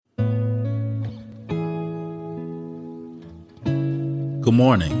Good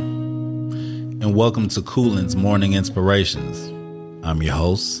morning, and welcome to Coolin's Morning Inspirations. I'm your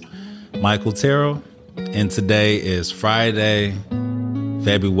host, Michael Terrell, and today is Friday,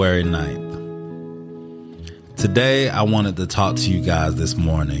 February 9th. Today, I wanted to talk to you guys this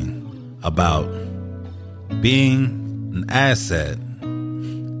morning about being an asset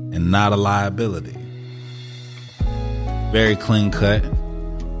and not a liability. Very clean cut.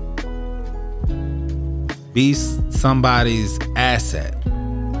 Be somebody's asset.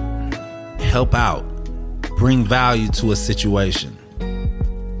 Help out. Bring value to a situation.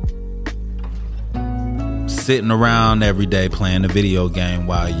 Sitting around every day playing a video game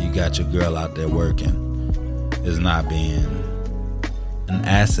while you got your girl out there working is not being an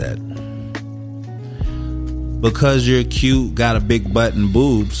asset. Because you're cute, got a big butt and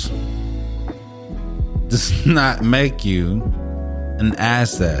boobs, does not make you an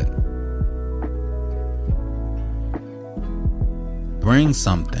asset. Bring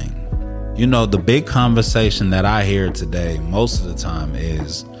something. You know, the big conversation that I hear today most of the time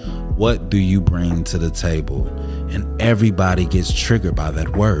is, what do you bring to the table? And everybody gets triggered by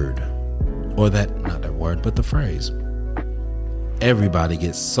that word. Or that, not that word, but the phrase. Everybody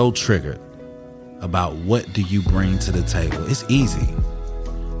gets so triggered about what do you bring to the table. It's easy.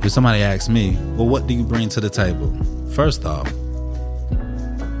 If somebody asks me, well, what do you bring to the table? First off,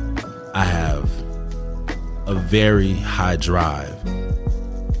 I have a very high drive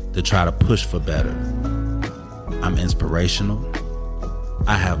to try to push for better. I'm inspirational.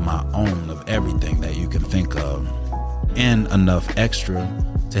 I have my own of everything that you can think of, and enough extra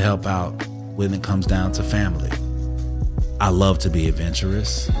to help out when it comes down to family. I love to be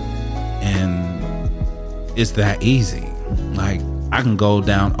adventurous, and it's that easy. Like, I can go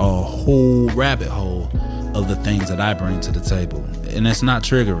down a whole rabbit hole of the things that I bring to the table, and it's not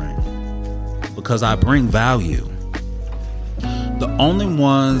triggering because I bring value. The only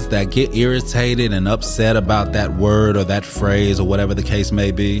ones that get irritated and upset about that word or that phrase or whatever the case may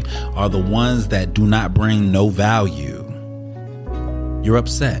be are the ones that do not bring no value. You're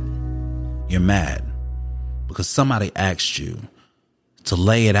upset. You're mad because somebody asked you to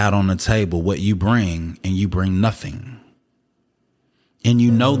lay it out on the table what you bring, and you bring nothing. And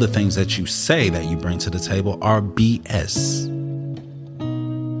you know the things that you say that you bring to the table are BS.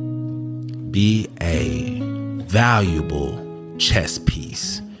 Be a valuable chess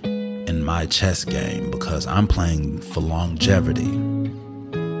piece in my chess game because I'm playing for longevity.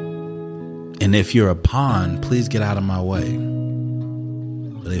 And if you're a pawn, please get out of my way.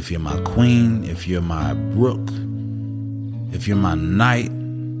 But if you're my queen, if you're my rook, if you're my knight,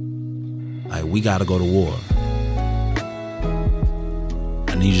 like, we gotta go to war.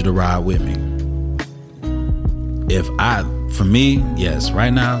 I need you to ride with me. For me, yes,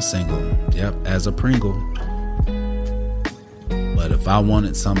 right now, single. Yep, as a Pringle. But if I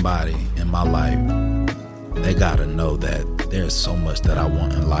wanted somebody in my life, they gotta know that there's so much that I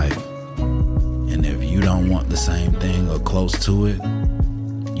want in life. And if you don't want the same thing or close to it,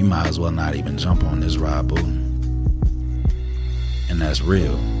 you might as well not even jump on this ride, boo. And that's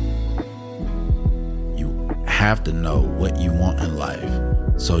real. You have to know what you want in life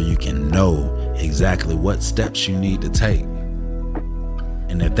so you can know exactly what steps you need to take.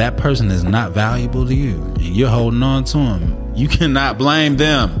 And if that person is not valuable to you and you're holding on to them, you cannot blame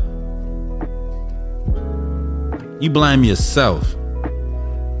them. You blame yourself.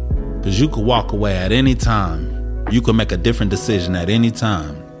 Because you could walk away at any time. You could make a different decision at any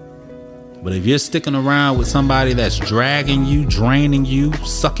time. But if you're sticking around with somebody that's dragging you, draining you,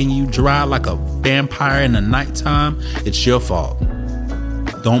 sucking you dry like a vampire in the nighttime, it's your fault.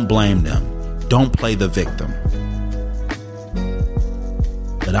 Don't blame them. Don't play the victim.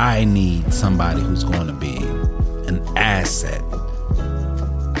 But I need somebody who's going to be an asset.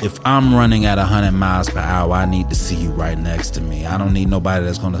 If I'm running at 100 miles per hour, I need to see you right next to me. I don't need nobody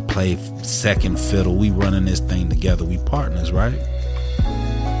that's going to play second fiddle. We running this thing together. We partners, right?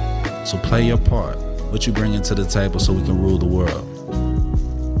 So play your part. What you bringing to the table so we can rule the world.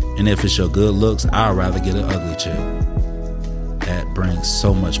 And if it's your good looks, I'd rather get an ugly chick. That brings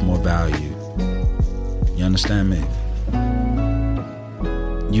so much more value. You understand me?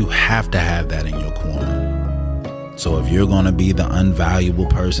 You have to have that in your corner. So if you're going to be the unvaluable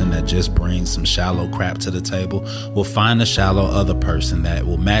person that just brings some shallow crap to the table, well, find a shallow other person that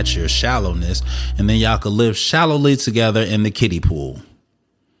will match your shallowness, and then y'all could live shallowly together in the kiddie pool.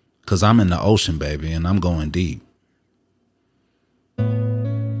 Because I'm in the ocean, baby, and I'm going deep.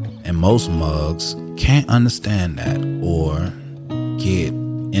 And most mugs can't understand that or get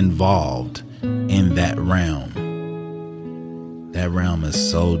involved in that realm. That realm is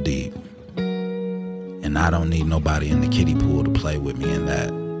so deep. And And I don't need nobody in the kiddie pool to play with me in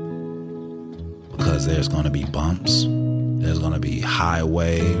that. Because there's going to be bumps. There's going to be high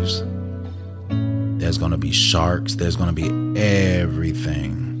waves. There's going to be sharks. There's going to be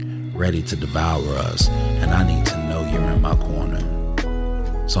everything ready to devour us. And I need to know you're in my corner.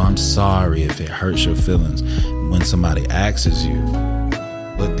 So I'm sorry if it hurts your feelings when somebody asks you,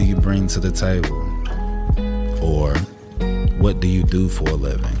 what do you bring to the table? Or what do you do for a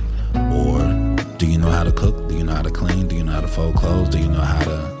living? Or do you know how to cook? Do you know how to clean? Do you know how to fold clothes? Do you know how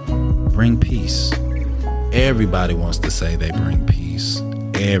to bring peace? Everybody wants to say they bring peace.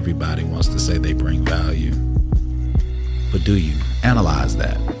 Everybody wants to say they bring value. But do you? Analyze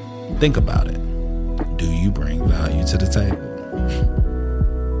that. Think about it. Do you bring value to the table?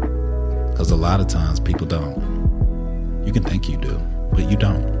 Because a lot of times people don't. You can think you do, but you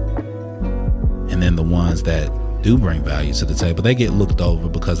don't. And then the ones that do bring value to the table, they get looked over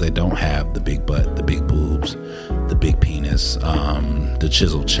because they don't have the big butt, the big boobs, the big penis, the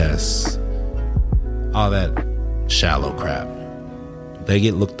chiseled chest, all that shallow crap. They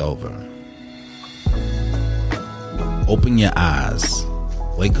get looked over. Open your eyes.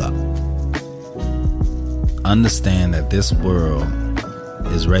 Wake up. Understand that this world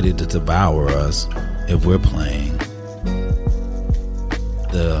is ready to devour us if we're playing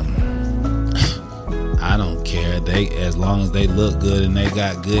I don't care. They, as long as they look good and they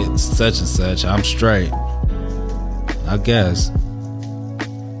got good such and such, I'm straight. I guess.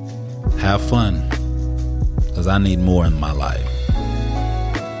 Have fun. Because I need more in my life.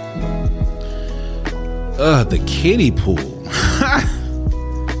 The kiddie pool.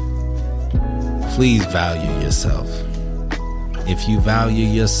 Please value yourself. If you value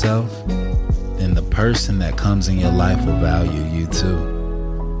yourself, then the person that comes in your life will value you too.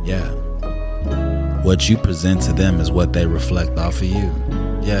 Yeah. What you present to them is what they reflect off of you.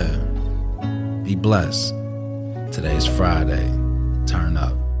 Yeah. Be blessed. Today's Friday. Turn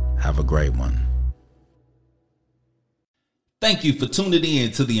up. Have a great one. Thank you for tuning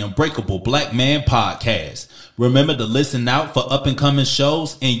in to the Unbreakable Black Man Podcast. Remember to listen out for up and coming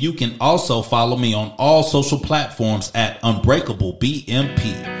shows, and you can also follow me on all social platforms at Unbreakable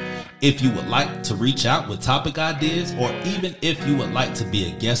BMP. If you would like to reach out with topic ideas, or even if you would like to be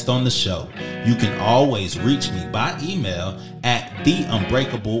a guest on the show, you can always reach me by email at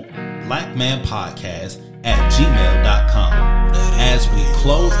theunbreakableBlackmanPodcast@gmail.com. As we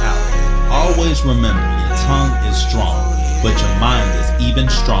close out, always remember your tongue is strong, but your mind is even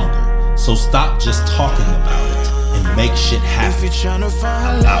stronger. So stop just talking about it and make shit happen. If you're trying to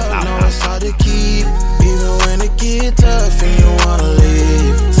find love, know it's hard to keep. Even when it get tough and you wanna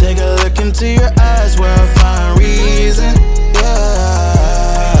leave, take a look into your eyes where I find reason. Yeah.